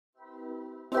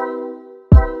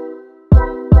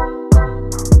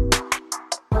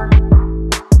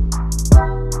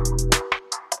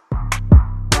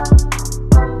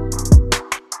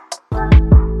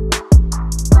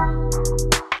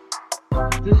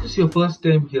This is your first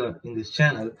time here in this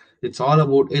channel, it's all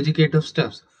about educative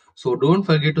stuffs. So don't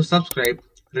forget to subscribe,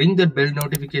 ring that bell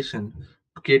notification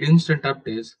to get instant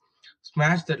updates,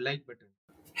 smash that like button.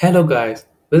 Hello guys,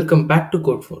 welcome back to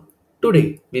Code 4.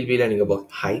 Today we'll be learning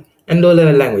about high and low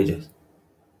level languages.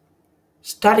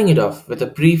 Starting it off with a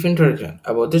brief introduction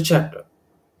about the chapter.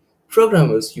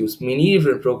 Programmers use many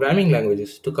different programming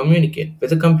languages to communicate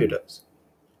with the computers.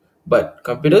 But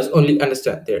computers only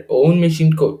understand their own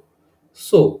machine code.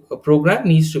 So, a program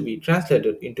needs to be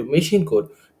translated into machine code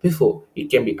before it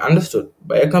can be understood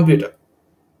by a computer.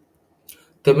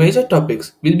 The major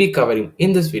topics we'll be covering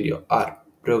in this video are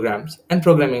programs and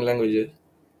programming languages,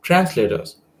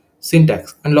 translators,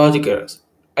 syntax and logic errors,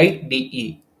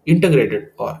 IDE,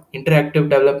 integrated or interactive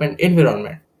development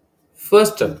environment.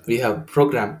 First up, we have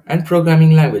program and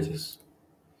programming languages.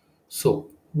 So,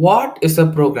 what is a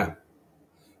program?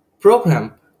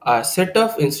 Program are a set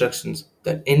of instructions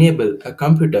that enable a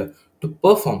computer to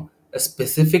perform a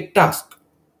specific task.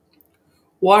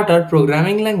 What are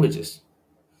programming languages?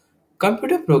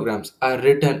 Computer programs are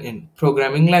written in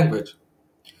programming language.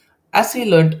 As we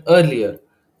learned earlier,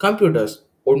 computers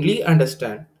only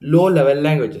understand low level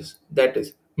languages, that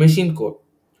is, machine code.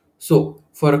 So,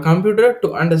 for a computer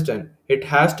to understand, it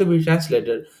has to be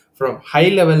translated from high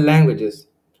level languages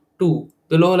to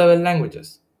the low level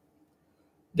languages.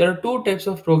 There are two types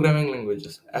of programming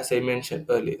languages, as I mentioned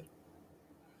earlier: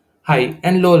 high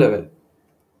and low level.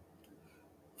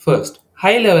 First,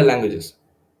 high level languages.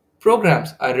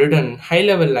 Programs are written in high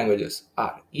level languages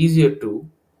are easier to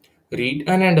read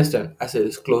and understand as it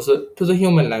is closer to the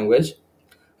human language,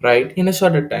 write in a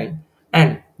shorter time,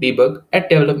 and debug at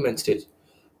development stage.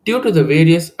 Due to the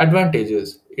various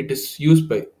advantages, it is used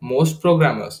by most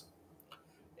programmers.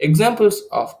 Examples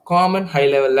of common high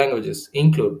level languages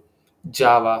include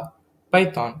Java,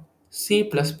 Python, C++,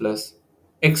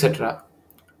 etc.,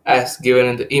 as given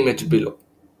in the image below.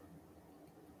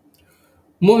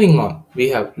 Moving on, we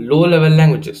have low level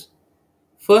languages.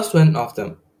 First one of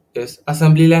them is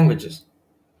assembly languages.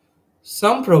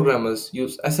 Some programmers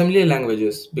use assembly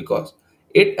languages because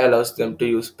it allows them to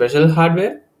use special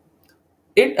hardware.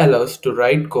 It allows to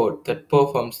write code that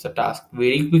performs the task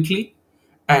very quickly,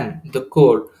 and the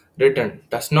code written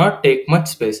does not take much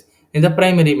space in the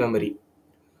primary memory.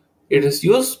 It is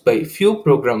used by few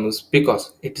programmers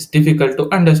because it is difficult to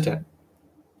understand.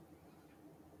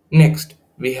 Next,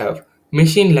 we have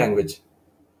machine language.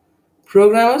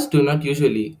 Programmers do not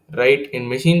usually write in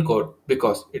machine code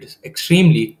because it is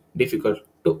extremely difficult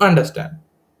to understand.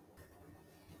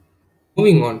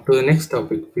 Moving on to the next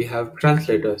topic, we have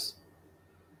translators.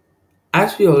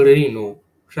 As we already know,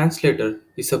 translator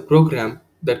is a program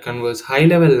that converts high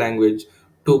level language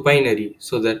to binary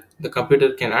so that the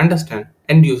computer can understand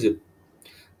and use it.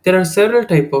 There are several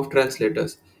types of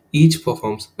translators, each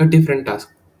performs a different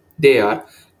task. They are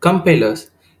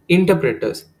compilers,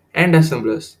 interpreters, and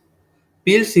assemblers.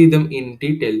 We'll see them in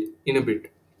detail in a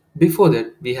bit. Before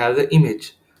that, we have the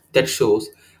image that shows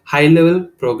high level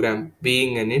program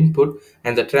being an input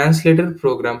and the translator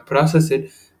program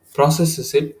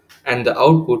processes it and the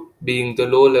output being the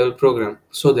low level program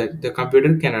so that the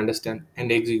computer can understand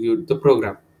and execute the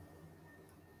program.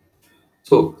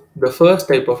 So, the first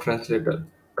type of translator,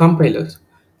 compilers.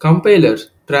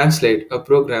 Compilers translate a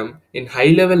program in high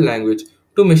level language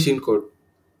to machine code.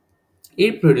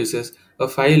 It produces a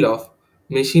file of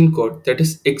machine code that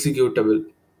is executable.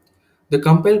 The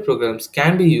compile programs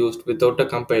can be used without a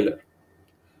compiler.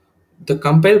 The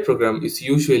compile program is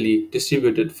usually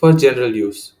distributed for general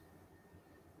use.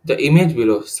 The image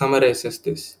below summarizes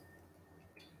this.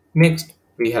 Next,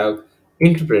 we have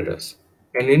interpreters.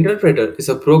 An interpreter is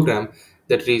a program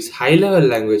that reads high level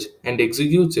language and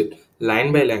executes it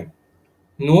line by line.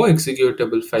 No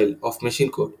executable file of machine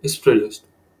code is produced.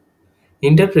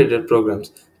 Interpreter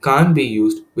programs can't be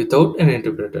used without an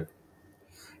interpreter.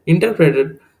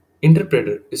 Interpreter,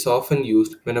 interpreter is often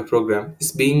used when a program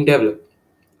is being developed.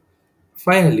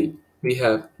 Finally, we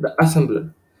have the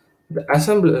assembler. The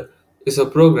assembler is a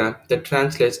program that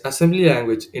translates assembly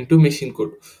language into machine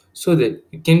code so that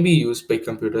it can be used by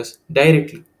computers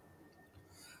directly.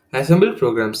 Assembled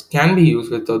programs can be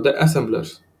used without the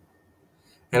assemblers.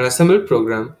 An assembled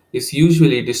program is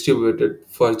usually distributed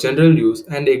for general use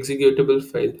and executable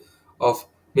file of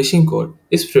machine code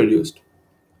is produced.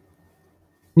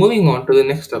 Moving on to the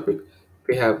next topic,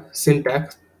 we have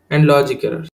syntax and logic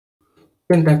errors.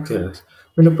 Syntax errors.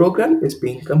 When a program is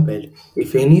being compiled,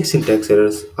 if any syntax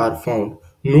errors are found,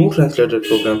 no translated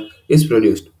program is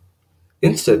produced.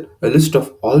 Instead, a list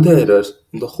of all the errors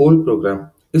in the whole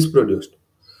program is produced.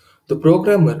 The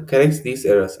programmer corrects these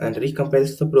errors and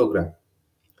recompiles the program.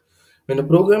 When a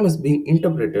program is being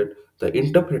interpreted, the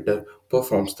interpreter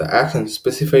performs the action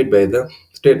specified by the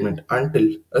statement until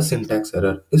a syntax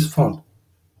error is found.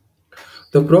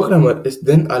 The programmer is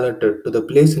then alerted to the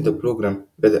place in the program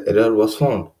where the error was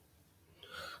found.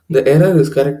 The error is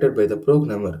corrected by the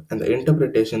programmer and the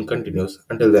interpretation continues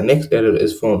until the next error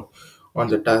is found on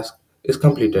the task is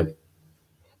completed.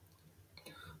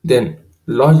 Then,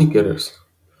 logic errors.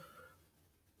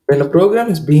 When a program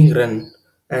is being run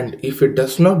and if it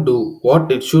does not do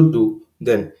what it should do,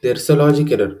 then there is a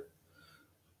logic error.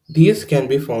 These can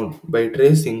be found by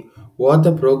tracing what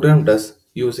the program does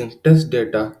using test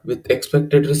data with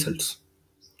expected results.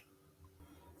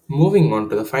 Moving on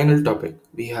to the final topic,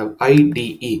 we have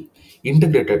IDE,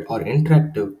 Integrated or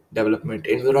Interactive Development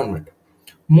Environment.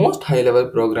 Most high level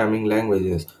programming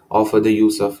languages offer the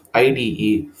use of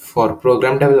IDE for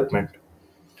program development.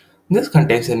 This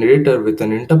contains an editor with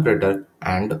an interpreter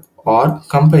and or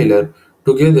compiler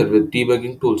together with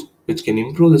debugging tools which can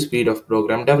improve the speed of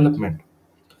program development.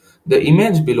 The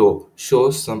image below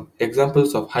shows some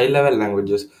examples of high level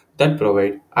languages that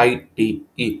provide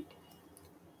IDE.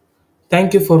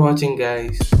 Thank you for watching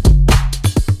guys.